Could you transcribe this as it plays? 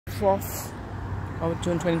4th of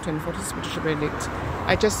June 2024. This is Patricia Benedict.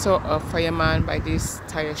 I just saw a fireman by this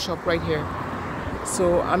tire shop right here.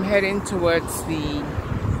 So I'm heading towards the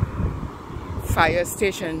fire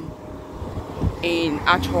station in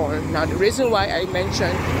Atoll. Now the reason why I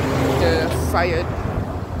mentioned the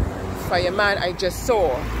fireman I just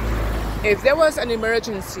saw, if there was an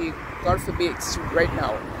emergency, God forbid, right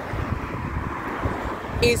now,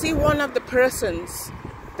 is he one of the persons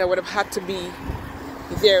that would have had to be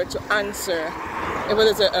there to answer if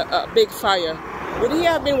there's a big fire? Would he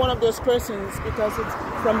have been one of those persons? Because it's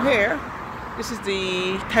from here, this is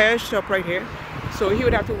the tire shop right here, so he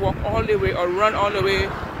would have to walk all the way or run all the way,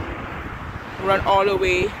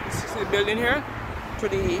 this is the building here, to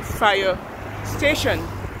the fire station.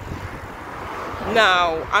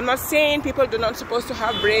 Now I'm not saying people are not supposed to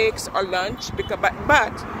have breaks or lunch, because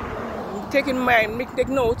but take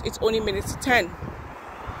note, it's only minutes to 10.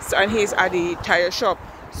 So, and he's at the tire shop.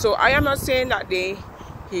 So I am not saying that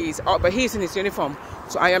he's off, but he's in his uniform.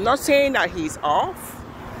 So I am not saying that he's off,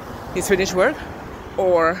 he's finished work,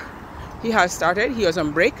 or he has started, he was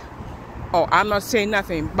on break, or I'm not saying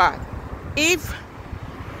nothing. But if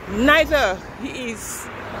neither he is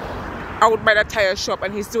out by the tire shop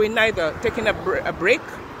and he's doing neither taking a break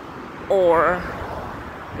or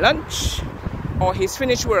lunch, or he's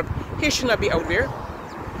finished work, he should not be out there.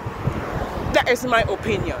 That is my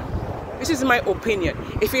opinion. This is my opinion.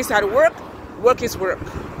 If he's at work, work is work,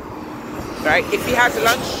 right? If he has a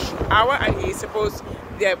lunch hour and he's supposed,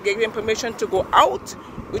 they gave him permission to go out,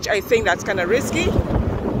 which I think that's kind of risky,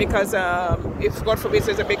 because if God forbid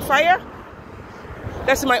there's a big fire,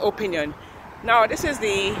 that's my opinion. Now this is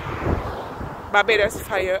the Barbados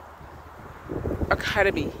Fire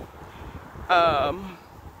Academy.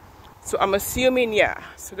 So I'm assuming, yeah.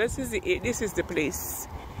 So this is the place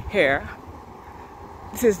here.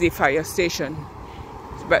 This is the fire station.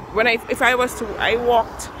 But when I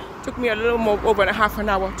walked, took me a little more over a half an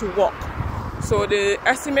hour to walk. So the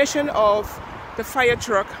estimation of the fire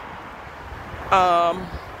truck, I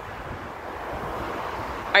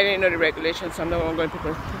didn't know the regulations, so I'm not going to put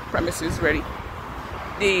the premises ready.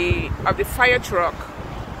 Of the fire truck,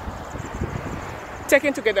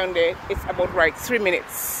 taken to get down there, it's about 3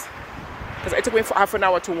 minutes. Because it took me half an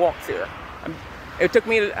hour to walk there. It took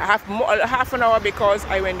me half an hour because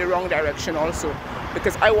I went the wrong direction also.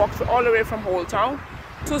 Because I walked all the way from Old Town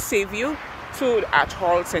to Seaview to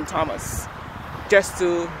Atoll St. Thomas. Just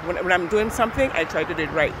to, when I'm doing something, I try to do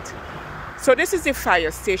it right. So this is the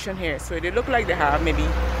fire station here. So they look like they have maybe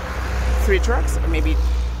 3 trucks, or maybe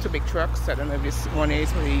 2 big trucks. I don't know if this one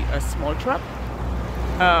is maybe a small truck.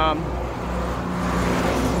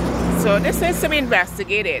 So this needs to be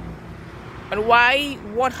investigated. And why?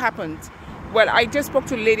 What happened? Well, I just spoke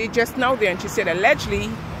to a lady just now there, and she said allegedly,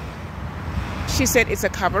 she said it's a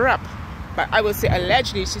cover-up. But I will say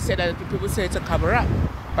allegedly, she said that people say it's a cover-up.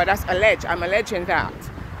 But that's alleged. I'm alleging that.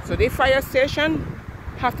 So the fire station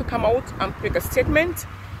have to come out and make a statement,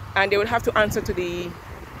 and they will have to answer to the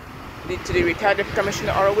retired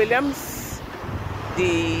Commissioner Ora Williams,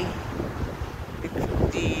 the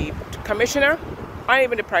Commissioner, and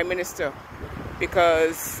even the Prime Minister,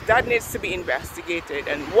 because that needs to be investigated.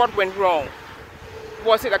 And what went wrong?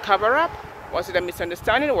 Was it a cover-up? Was it a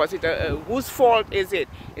misunderstanding? Was it whose fault is it?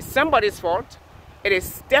 It's somebody's fault. It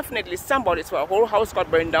is definitely somebody's fault. The whole house got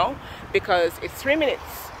burned down because it's 3 minutes.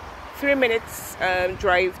 3 minutes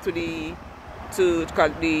drive to the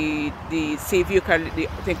Seaview,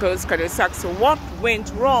 Cul-de-Sac. So what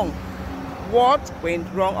went wrong? What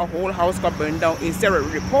went wrong? A whole house got burned down. Is there a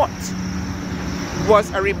report? Was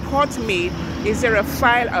a report made? Is there a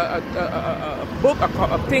file, a book,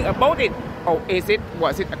 a thing about it? Or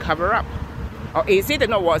was it a cover-up? Or is it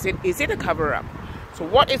a cover-up? So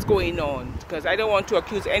what is going on? Because I don't want to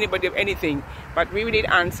accuse anybody of anything, but we need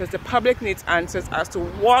answers. The public needs answers as to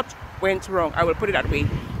what went wrong. I will put it that way.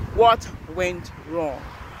 What went wrong?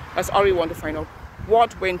 That's all we want to find out.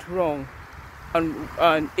 What went wrong?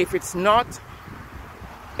 And if it's not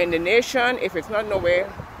in the nation, if it's not nowhere,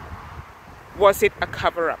 was it a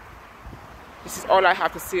cover-up? This is all I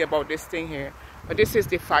have to say about this thing here. But this is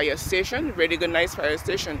the fire station, really good, nice fire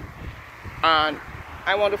station. And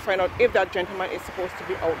I want to find out if that gentleman is supposed to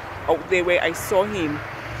be out there where I saw him.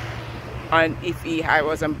 And if he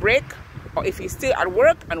was on break, or if he's still at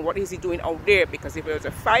work, and what is he doing out there? Because if there's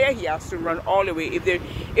a fire, he has to run all the way.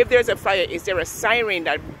 If there's a fire, is there a siren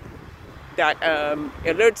that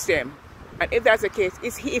alerts them? And if that's the case,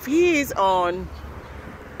 if he is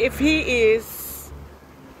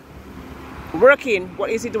working, what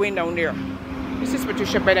is he doing down there? This is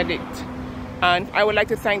Patricia Benedict, and I would like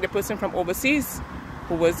to thank the person from overseas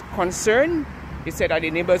who was concerned He said that the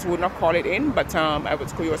neighbors would not call it in, but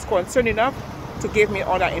he was concerned enough to give me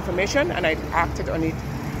all that information, and I acted on it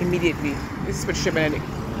immediately. This is Patricia Benedict.